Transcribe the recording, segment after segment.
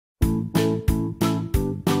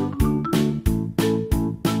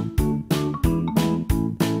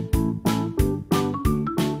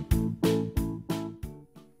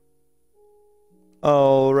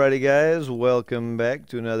Alrighty, guys, welcome back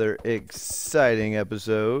to another exciting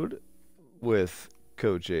episode with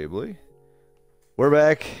Coach Abley. We're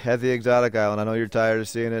back at the exotic island. I know you're tired of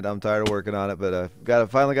seeing it. I'm tired of working on it, but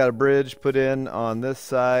finally got a bridge put in on this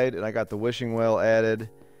side, and I got the wishing well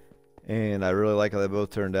added, and I really like how they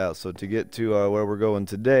both turned out. So to get to where we're going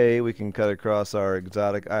today, we can cut across our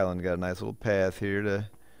exotic island. Got a nice little path here to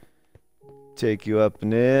take you up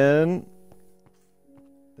and in.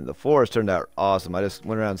 The forest turned out awesome. I just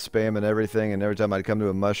went around spamming everything, and every time I'd come to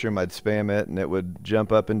a mushroom, I'd spam it, and it would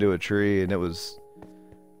jump up into a tree, and it was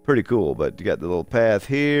pretty cool. But you got the little path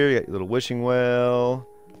here, you got your little wishing well.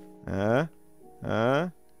 Huh? Huh?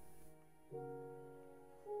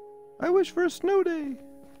 I wish for a snow day.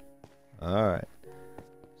 Alright.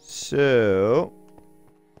 So,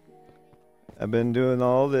 I've been doing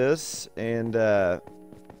all this, and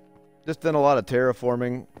just done a lot of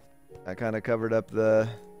terraforming. I kind of covered up the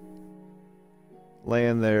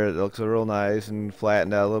land there. It looks real nice and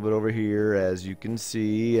flattened out a little bit over here, as you can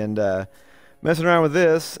see. And messing around with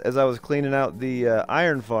this, as I was cleaning out the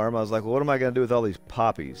iron farm, I was like, well, what am I going to do with all these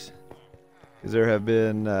poppies? Because there have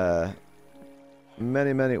been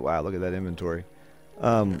many, wow, look at that inventory.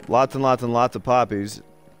 Lots and lots and lots of poppies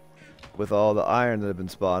with all the iron that have been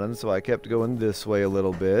spawning. So I kept going this way a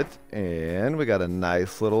little bit, and we got a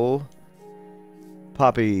nice little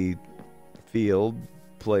poppy field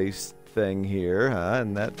place thing here, huh?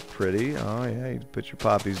 Isn't that pretty? Oh yeah, you put your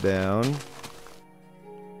poppies down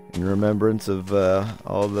in remembrance of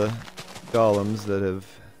all the golems that have.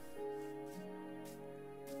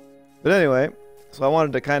 But anyway, so I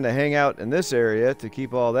wanted to kind of hang out in this area to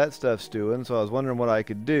keep all that stuff stewing, so I was wondering what I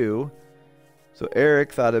could do. So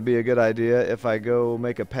Eric thought it'd be a good idea if I go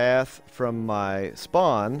make a path from my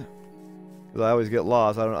spawn, because I always get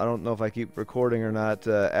lost. I don't know if I keep recording or not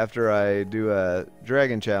after I do a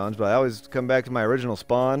dragon challenge, but I always come back to my original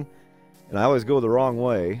spawn, and I always go the wrong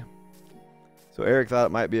way. So Eric thought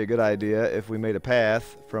it might be a good idea if we made a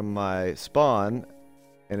path from my spawn,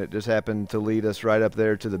 and it just happened to lead us right up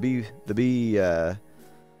there to the bee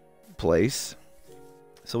place.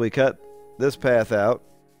 So we cut this path out,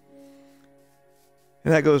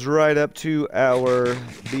 and that goes right up to our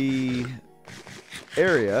bee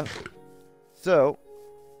area. So,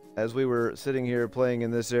 as we were sitting here playing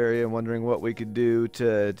in this area and wondering what we could do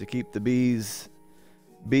to keep the bees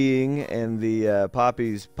being and the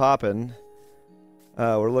poppies popping,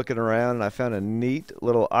 we're looking around, and I found a neat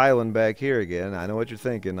little island back here again. I know what you're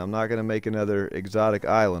thinking. I'm not going to make another exotic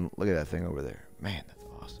island. Look at that thing over there. Man, that's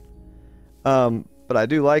awesome. But I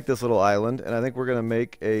do like this little island, and I think we're going to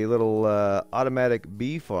make a little automatic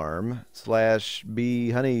bee farm /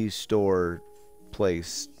 bee honey store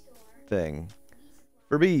place thing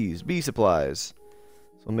for bees, bee supplies.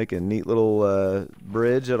 So we'll make a neat little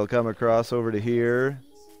bridge that'll come across over to here,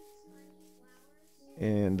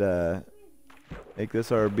 and make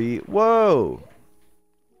this our bee. Whoa!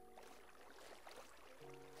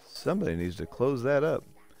 Somebody needs to close that up.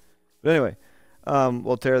 But anyway,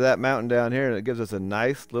 we'll tear that mountain down here, and it gives us a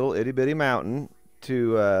nice little itty bitty mountain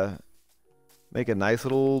to make a nice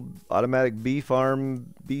little automatic bee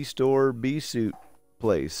farm, bee store, bee suit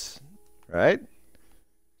place. Right?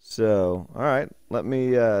 So, alright, let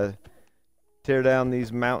me tear down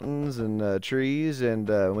these mountains and trees, and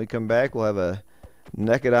when we come back, we'll have a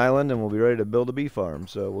naked island, and we'll be ready to build a bee farm.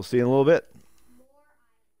 So, we'll see you in a little bit.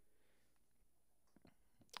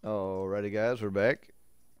 Alrighty, guys, we're back.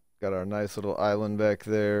 Got our nice little island back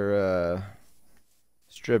there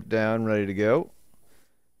stripped down, ready to go.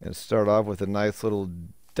 And start off with a nice little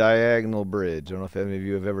diagonal bridge. I don't know if any of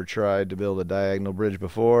you have ever tried to build a diagonal bridge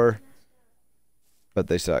before, but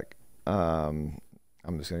they suck. I'm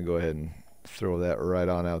just going to go ahead and throw that right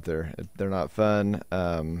on out there. They're not fun.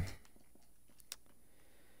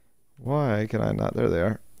 Why can I not? There they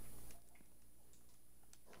are.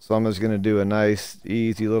 So I'm just going to do a nice,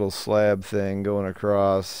 easy little slab thing going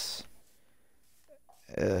across.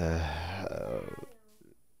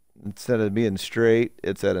 Instead of being straight,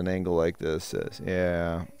 it's at an angle like this.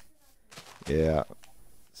 Yeah. Yeah.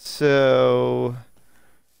 So,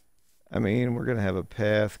 I mean, we're going to have a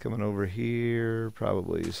path coming over here,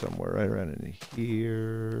 probably somewhere right around in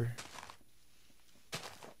here.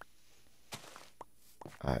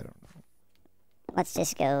 I don't know. Let's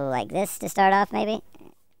just go like this to start off, maybe.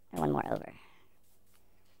 Or one more over.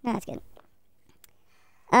 No, that's good.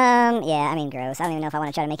 Yeah, I mean, gross. I don't even know if I want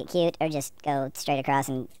to try to make it cute or just go straight across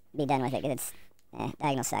and be done with it, because it's,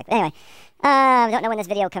 diagonal suck. But anyway, don't know when this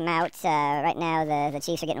video will come out. Right now, the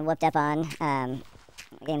Chiefs are getting whooped up on.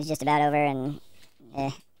 The game's just about over, and,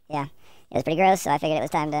 yeah, it was pretty gross, so I figured it was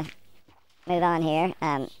time to move on here.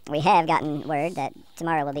 We have gotten word that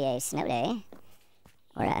tomorrow will be a snow day,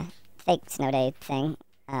 or a fake snow day thing.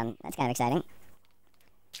 That's kind of exciting.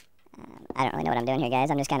 I don't really know what I'm doing here, guys.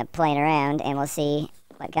 I'm just kind of playing around, and we'll see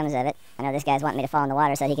what comes of it. I know this guy's wanting me to fall in the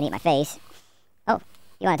water so he can eat my face. Oh,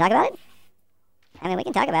 you want to talk about it? I mean, we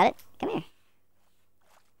can talk about it. Come here.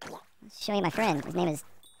 I'll show you my friend. His name is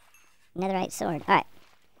Netherite Sword. Alright.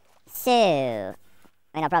 So, I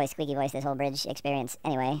mean, I'll probably squeaky voice this whole bridge experience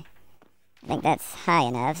anyway. I think that's high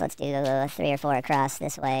enough. So let's do 3 or 4 across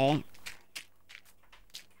this way.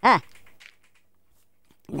 Ah!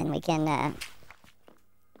 And then we can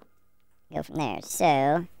go from there. So,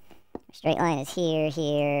 our straight line is here,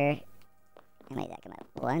 here. How many did that come up?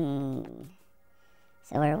 1.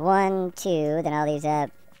 So we're 1, 2, then all these up.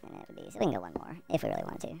 And that would be, so we can go 1 more if we really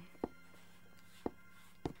want to.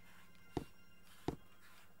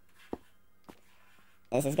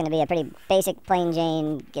 This is going to be a pretty basic plain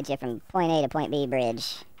Jane, get you from point A to point B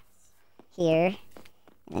bridge. Here,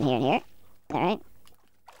 and then here and here. Alright.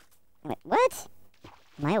 Wait, what?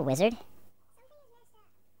 Am I a wizard?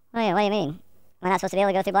 What do you mean? Am I not supposed to be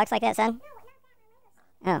able to go through blocks like that, son?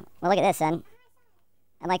 Oh, well look at this, son.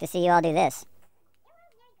 I'd like to see you all do this.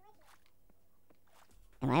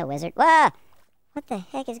 Am I a wizard? Whoa! What the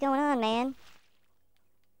heck is going on, man?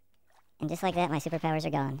 And just like that, my superpowers are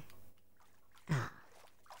gone. Oh.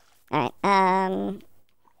 Alright,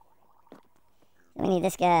 we need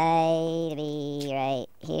this guy to be right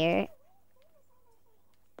here.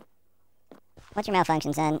 What's your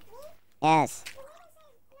malfunction, son? Yes.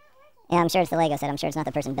 Yeah, I'm sure it's the Lego set. I'm sure it's not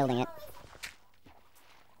the person building it.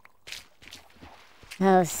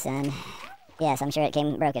 Oh, son. Yes, I'm sure it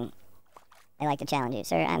came broken. I like to challenge you.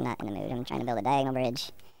 Sir, I'm not in the mood. I'm trying to build a diagonal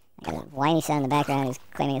bridge. I got a whiny son in the background who's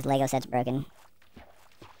claiming his Lego set's broken.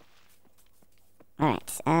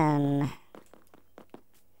 Alright,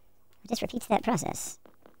 it just repeats that process.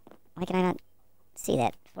 Why can I not see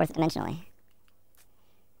that 4th dimensionally?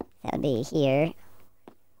 That would be here,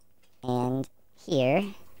 and here,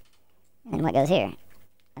 and then what goes here?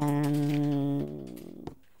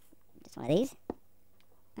 Just one of these?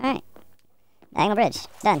 Alright. Diagonal bridge.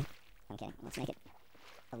 Done. I'm kidding. Let's make it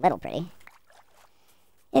a little pretty.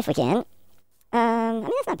 If we can. I mean,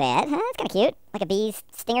 that's not bad, huh? That's kind of cute. Like a bee's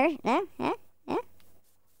stinger, no? Yeah? Yeah?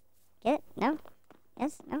 Get it? No?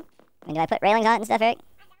 Yes? No? I mean, do I put railings on it and stuff, Eric?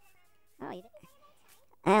 Oh, you did.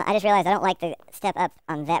 I just realized I don't like the step up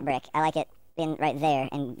on that brick. I like it being right there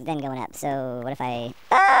and then going up. So, what if I...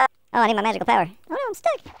 Ah! Oh, I need my magical power. Oh, no, I'm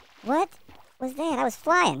stuck. What was that? I was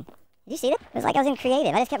flying. Did you see that? It was like I was in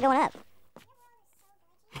creative. I just kept going up.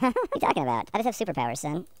 What are you talking about? I just have superpowers,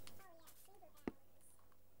 son.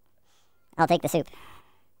 I'll take the soup.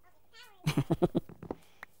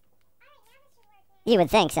 You would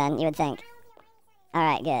think, son. You would think.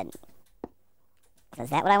 Alright, good. So is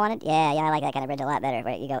that what I wanted? Yeah, I like that kind of bridge a lot better.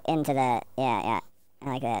 Where you go into the... Yeah. I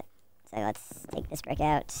like that. So let's take this brick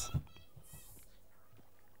out.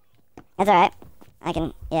 That's alright. I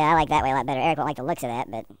can... Yeah, I like that way a lot better. Eric won't like the looks of that,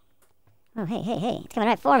 but... Oh, hey. It's coming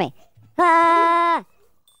right for me. Ah!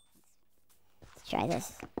 Let's try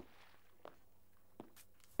this.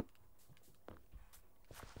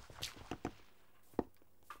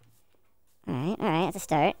 Alright. That's a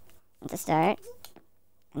start.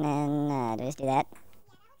 And then, do we just do that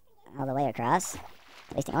all the way across?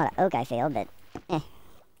 Wasting a lot of oak, I feel, but, eh.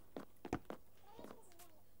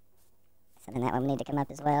 So then that one will need to come up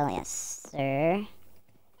as well. Yes, sir.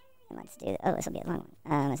 And let's do... Oh, this will be a long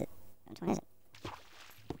one. Is it... Which one is it?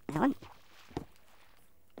 That one?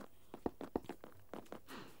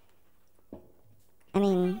 I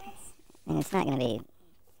mean, it's not going to be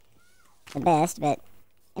the best, but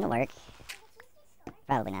it'll work.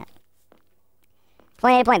 Probably not.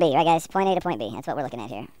 Point A to point B, right, guys? Point A to point B. That's what we're looking at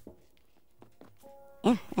here.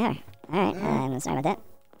 Yeah, there. Alright, I'm sorry about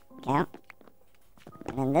that. Cow.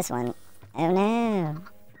 And then this one. Oh, no.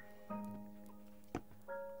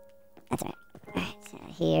 That's alright. Alright, so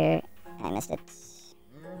here. I missed it.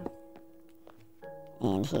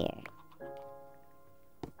 And here.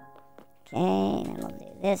 Okay, then we'll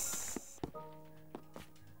do this.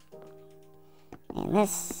 And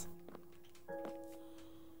this.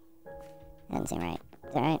 Doesn't seem right.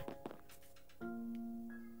 Is that right?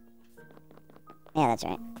 Yeah, that's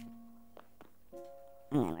right.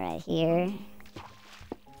 And then right here.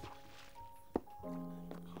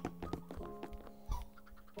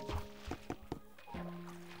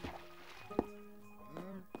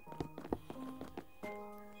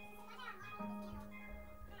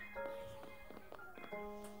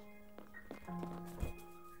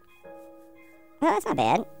 Well, that's not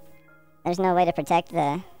bad. There's no way to protect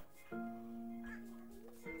the...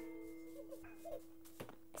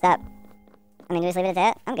 Stop. I mean, do we just leave it at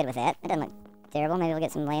that? I'm good with that. It doesn't look terrible. Maybe we'll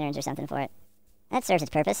get some lanterns or something for it. That serves its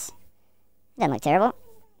purpose. It doesn't look terrible.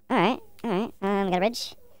 Alright, alright. We got a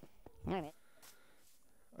bridge.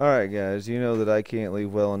 Alright, guys, you know that I can't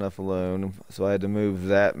leave well enough alone, so I had to move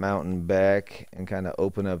that mountain back and kind of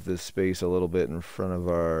open up this space a little bit in front of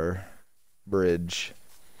our bridge.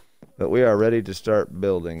 But we are ready to start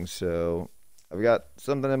building, so I've got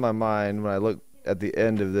something in my mind when I look at the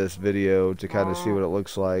end of this video to kind of see what it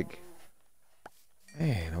looks like.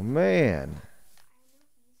 Man, oh man.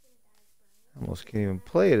 I almost can't even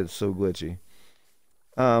play it, it's so glitchy.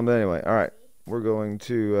 But anyway, alright. We're going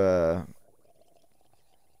to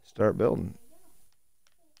start building.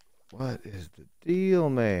 What is the deal,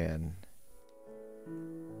 man?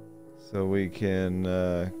 So we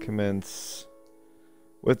can commence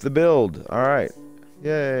with the build. Alright.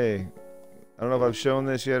 Yay. I don't know if I've shown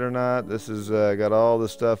this yet or not. This has got all the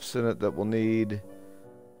stuffs in it that we'll need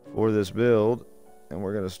for this build. And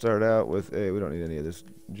we're going to start out with a... We don't need any of this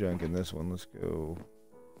junk in this one. Let's go...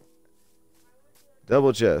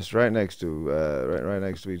 Double chest right next to right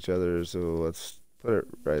next to each other. So let's put it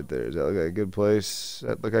right there. Does that look like a good place? Does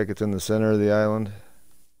that look like it's in the center of the island?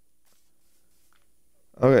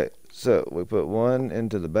 Okay, so we put one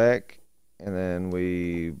into the back, and then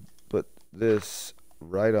we put this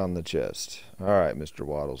right on the chest. All right, Mr.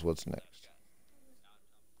 Waddles, what's next?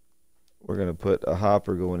 We're gonna put a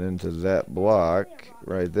hopper going into that block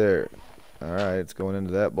right there. All right, it's going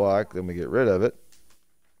into that block. Then we get rid of it.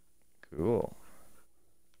 Cool.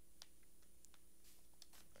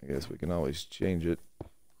 I guess we can always change it.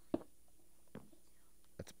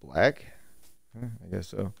 That's black? I guess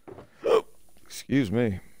so. Excuse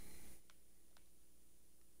me.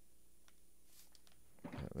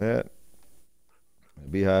 Got that. A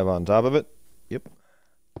beehive on top of it. Yep.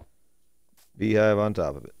 Beehive on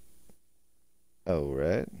top of it. Oh,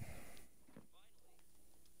 right.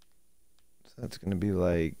 So that's going to be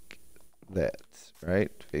like that, right?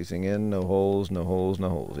 Facing in, no holes, no holes, no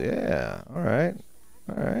holes. Yeah, all right.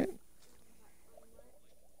 All right.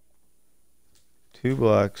 2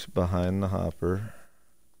 blocks behind the hopper.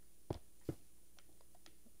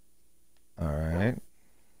 All right.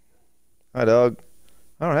 Hi, dog.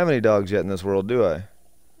 I don't have any dogs yet in this world, do I?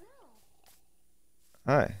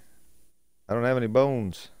 Hi. I don't have any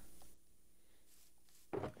bones.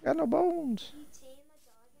 I got no bones.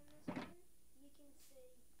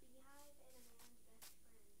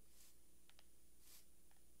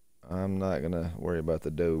 I'm not gonna worry about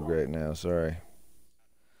the dog right now, sorry.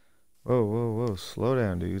 Whoa, whoa, whoa, slow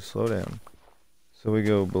down, dude, slow down. So we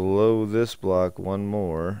go below this block one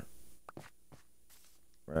more.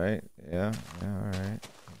 Right, yeah, alright.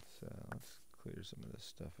 Let's clear some of this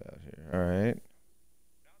stuff out here, alright.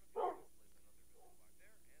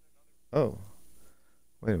 Oh,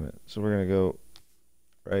 wait a minute, so we're gonna go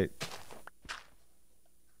right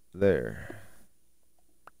there.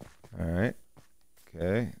 Alright,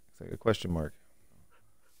 okay. Like a question mark.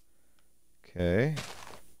 Okay.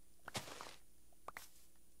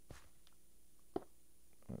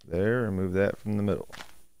 There, remove that from the middle.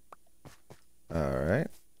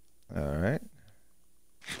 Alright. Alright.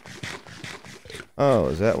 Oh,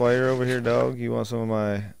 is that why you're over here, dog? You want some of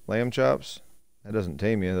my lamb chops? That doesn't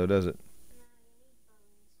tame you, though, does it?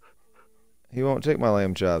 He won't take my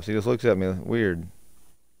lamb chops. He just looks at me weird.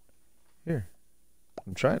 Here.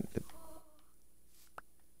 I'm trying to...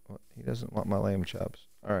 He doesn't want my lamb chops.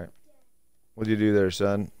 Alright. What'd you do there,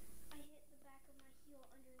 son? I hit the back of my heel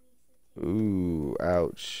underneath it. Ooh,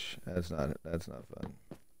 ouch. That's not fun.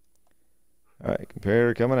 Alright,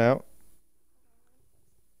 comparator coming out.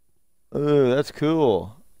 Ooh, that's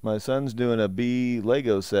cool. My son's doing a bee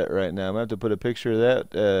Lego set right now. I'm gonna have to put a picture of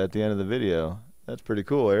that at the end of the video. That's pretty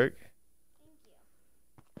cool, Eric.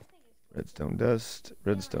 Thank you. Redstone dust,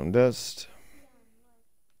 redstone dust.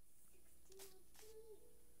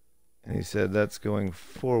 And he said that's going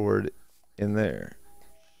forward in there.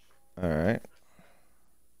 Alright.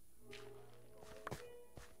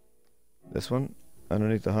 This one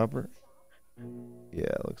underneath the hopper.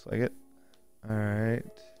 Yeah, looks like it. Alright.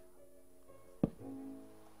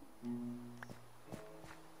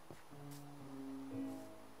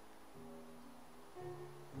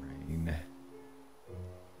 Rain.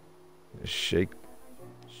 Just shake.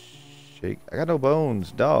 Shake. I got no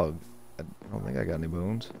bones, dog. I don't think I got any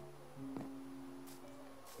bones.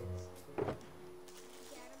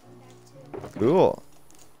 Cool.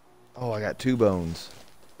 Oh, I got 2 bones.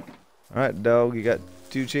 Alright, dog, you got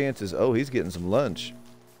 2 chances. Oh, he's getting some lunch.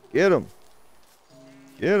 Get him.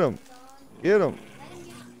 Get him. Get him.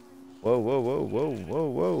 Whoa, whoa, whoa, whoa, whoa,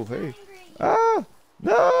 whoa. Hey. Ah!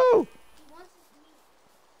 No!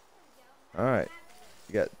 Alright.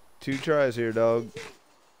 You got 2 tries here, dog.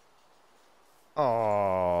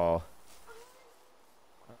 Aww.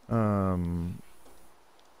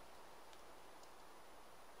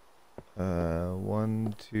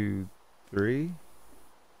 1, 2, 3.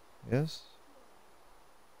 Yes.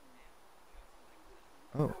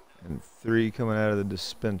 Oh, and 3 coming out of the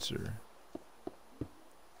dispenser.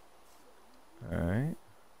 Alright.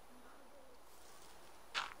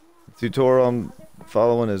 The tutorial I'm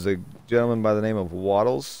following is a gentleman by the name of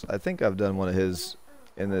Waddles. I think I've done one of his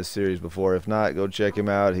in this series before. If not, go check him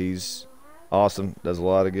out. He's awesome. Does a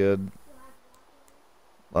lot of good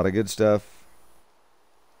stuff.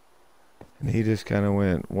 And he just kind of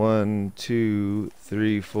went 1, 2,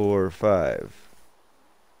 3, 4, 5.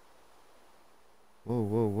 Whoa,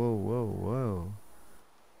 whoa, whoa, whoa, whoa.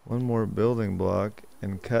 One more building block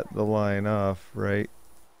and cut the line off right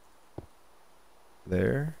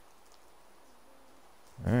there.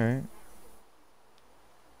 Alright.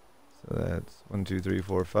 So that's 1, 2, 3,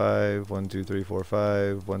 4, 5. 1, 2, 3, 4,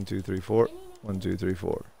 5. 1, 2, 3, 4. 1, 2, 3,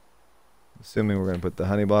 4. Assuming we're going to put the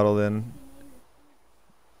honey bottle in.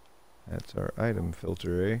 That's our item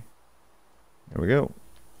filter, eh? There we go.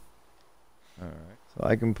 Alright. So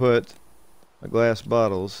I can put my glass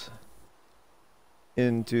bottles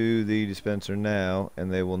into the dispenser now,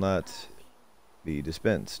 and they will not be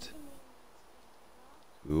dispensed.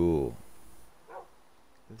 Cool.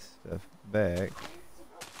 This stuff back.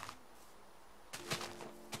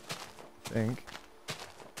 I think.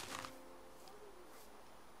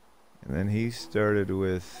 And then he started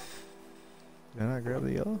with... Did I not grab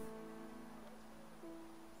the yellow?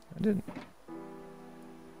 I didn't.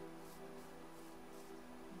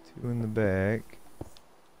 2 in the back.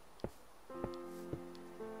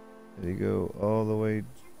 Did he go all the way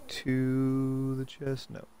to the chest?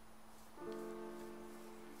 No.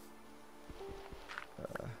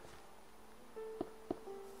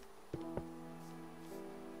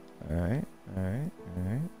 Alright, alright,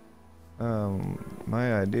 alright.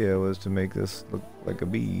 My idea was to make this look like a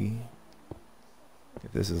bee.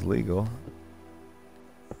 If this is legal.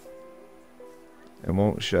 It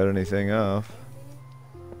won't shut anything off.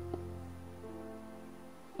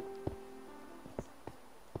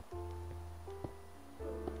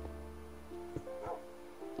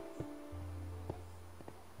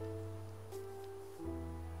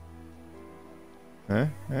 Huh?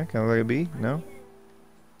 Yeah, kind of like a bee? No?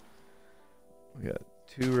 We got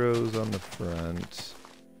 2 rows on the front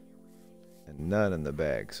and none in the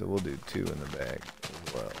back, so we'll do 2 in the back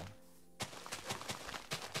as well.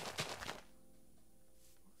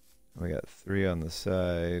 We got 3 on the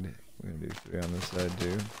side. We're gonna do 3 on this side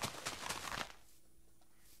too.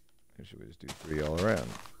 Or should we just do 3 all around?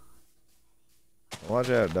 Watch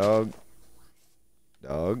out, dog.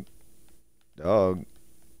 Dog. Dog.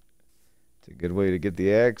 It's a good way to get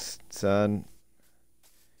the axe, son.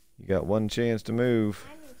 You got 1 chance to move.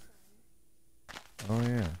 Oh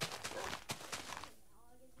yeah.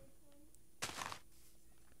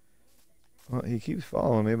 Well, he keeps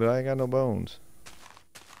following me, but I ain't got no bones.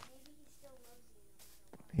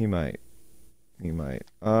 He might. He might.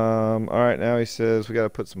 Alright, now he says we gotta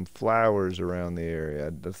put some flowers around the area.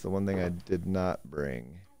 That's the one thing I did not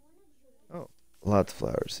bring. Oh, lots of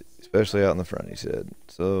flowers. Especially out in the front, he said.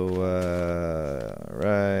 So,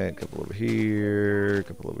 alright, a couple over here, a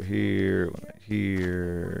couple over here, one right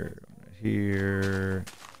here, one right here.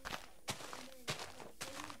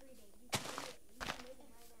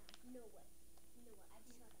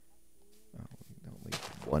 Oh, don't leave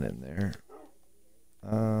one in there.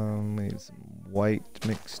 We need some white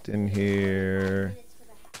mixed in here.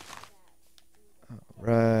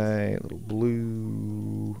 Alright, little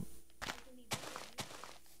blue.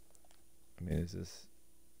 I mean, is this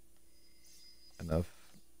enough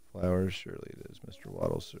flowers? Surely it is, Mr.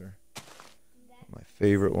 Waddle, sir. My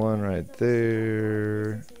favorite one right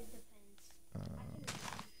there.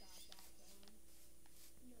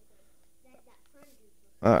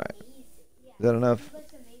 Alright. Is that enough?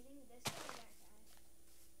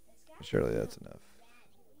 Surely that's enough.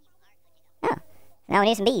 Oh, now we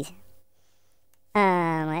need some bees.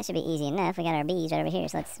 Well, that should be easy enough. We got our bees right over here,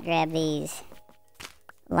 so let's grab these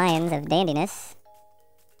lions of dandiness.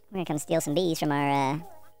 We're gonna come steal some bees from our,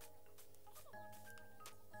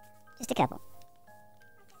 just a couple.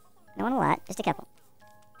 No one a lot, just a couple.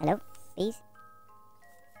 Hello, bees?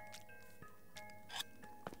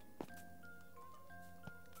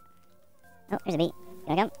 Oh, there's a bee. You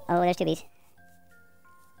wanna come? Oh, there's 2 bees.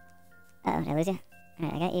 Uh-oh, did I lose you?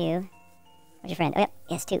 Alright, I got you. Where's your friend? Oh, yep.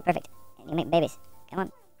 Yes, 2. Perfect. You can make babies. Come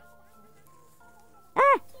on.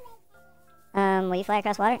 Ah! Will you fly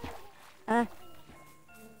across water?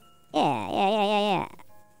 Yeah.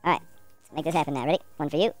 Alright, let's make this happen now. Ready? One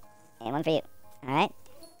for you, and one for you. Alright?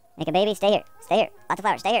 Make a baby. Stay here. Stay here. Lots of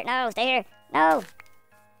flowers. Stay here. No, stay here. No.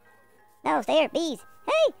 No, stay here. Bees.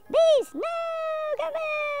 Hey, bees! No! Come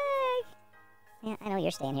back! Yeah, I know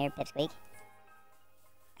you're staying here, Pipsqueak.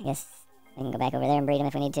 I guess we can go back over there and breed them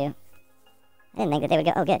if we need to. I didn't think that they would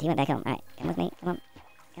go. Oh, good. He went back home. Alright, come with me. Come on.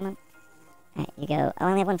 Come on. Alright, you go. Oh, I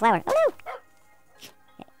only have one flower. Oh, no!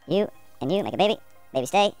 Okay, you and you. Make a baby. Baby,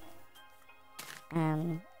 stay.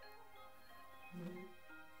 Alright,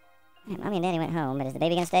 Mommy and Daddy went home, but is the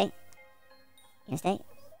baby gonna stay? Gonna stay?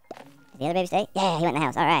 Does the other baby stay? Yeah, he went in the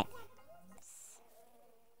house. Alright.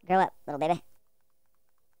 Grow up, little baby.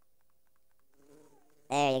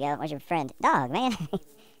 There you go. Where's your friend? Dog, man.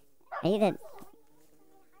 Are you the...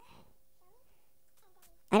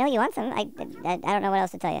 I know you want some. I don't know what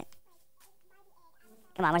else to tell you.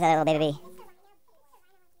 Come on, where's that little baby bee?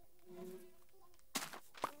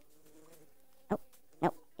 Oh,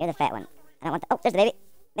 no. You're the fat one. I don't want the... Oh, there's the baby.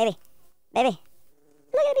 Baby. Baby.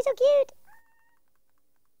 Look at him, he's so cute.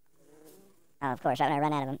 Oh, of course, right when I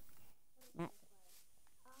run out of him.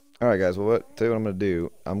 All right, guys. Well, tell you what I'm going to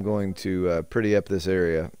do. I'm going to pretty up this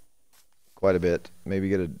area quite a bit. Maybe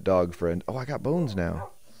get a dog friend. Oh, I got bones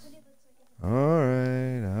now. All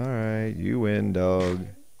right. You win, dog.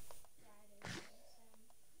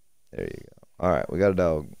 There you go. All right, we got a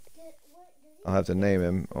dog. I'll have to name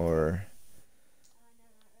him or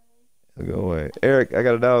he'll go away. Eric, I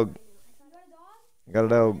got a dog. I got a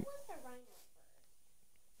dog.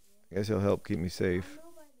 I guess he'll help keep me safe.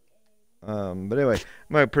 But anyway,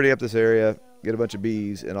 I'm going to pretty up this area, get a bunch of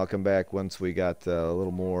bees, and I'll come back once we got a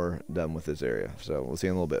little more done with this area. So we'll see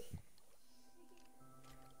you in a little bit.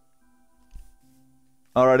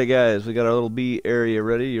 Alrighty, guys, we got our little bee area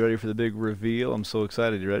ready. You ready for the big reveal? I'm so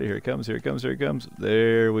excited. You ready? Here it comes, here it comes, here it comes.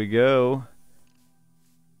 There we go.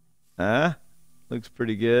 Looks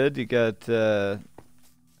pretty good. You got,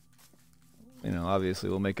 obviously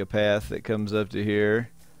we'll make a path that comes up to here.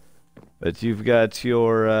 But you've got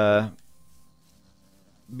your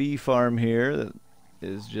bee farm here that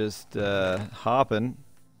is just hopping.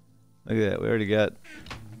 Look at that. We already got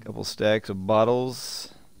a couple stacks of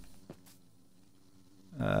bottles.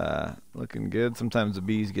 Looking good. Sometimes the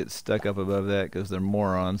bees get stuck up above that because they're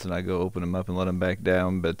morons, and I go open them up and let them back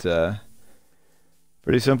down. But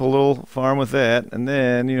pretty simple little farm with that. And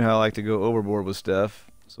then, you know how I like to go overboard with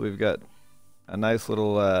stuff. So we've got a nice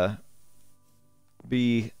little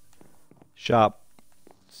bee shop,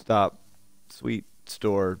 stop, sweet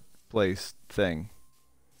store place thing.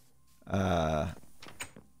 Yeah,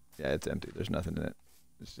 it's empty. There's nothing in it.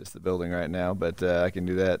 It's just the building right now, but I can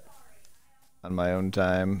do that on my own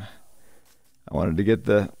time. I wanted to get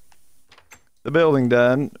the building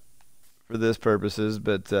done for this purposes,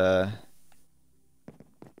 but it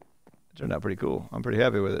turned out pretty cool. I'm pretty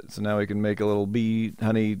happy with it. So now we can make a little bee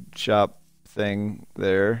honey shop thing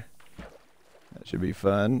there. That should be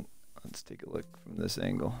fun. Let's take a look from this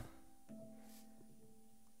angle.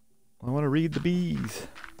 I want to read the bees.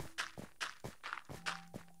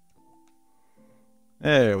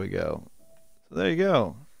 There we go. So there you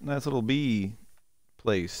go. Nice little bee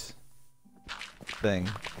place thing.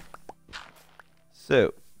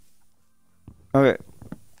 So, okay.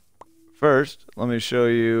 First, let me show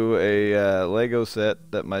you a Lego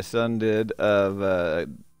set that my son did of a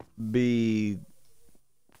bee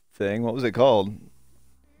thing. What was it called?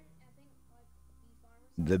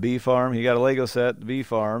 The bee farm. He got a Lego set, the bee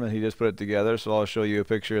farm, and he just put it together. So I'll show you a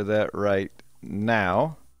picture of that right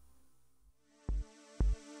now.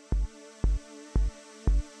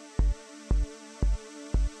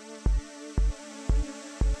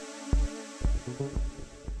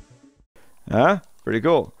 Pretty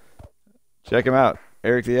cool. Check him out.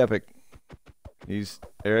 Eric the Epic. He's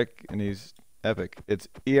Eric and he's epic. It's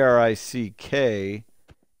E-R-I-C-K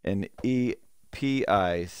and E-P-I-C-K,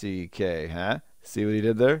 huh? See what he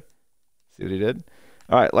did there? See what he did?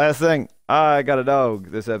 All right, last thing. I got a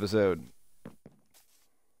dog this episode.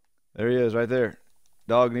 There he is right there.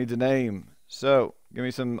 Dog needs a name. So, give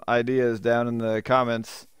me some ideas down in the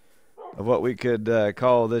comments of what we could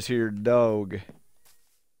call this here dog.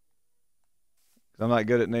 I'm not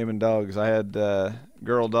good at naming dogs. I had a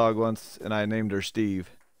girl dog once, and I named her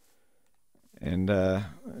Steve. And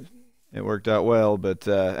it worked out well. But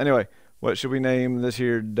anyway, what should we name this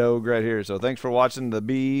here dog right here? So thanks for watching the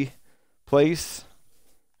bee place.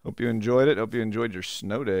 Hope you enjoyed it. Hope you enjoyed your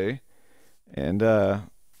snow day. And all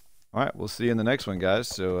right, we'll see you in the next one, guys.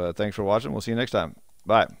 So thanks for watching. We'll see you next time.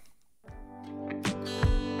 Bye.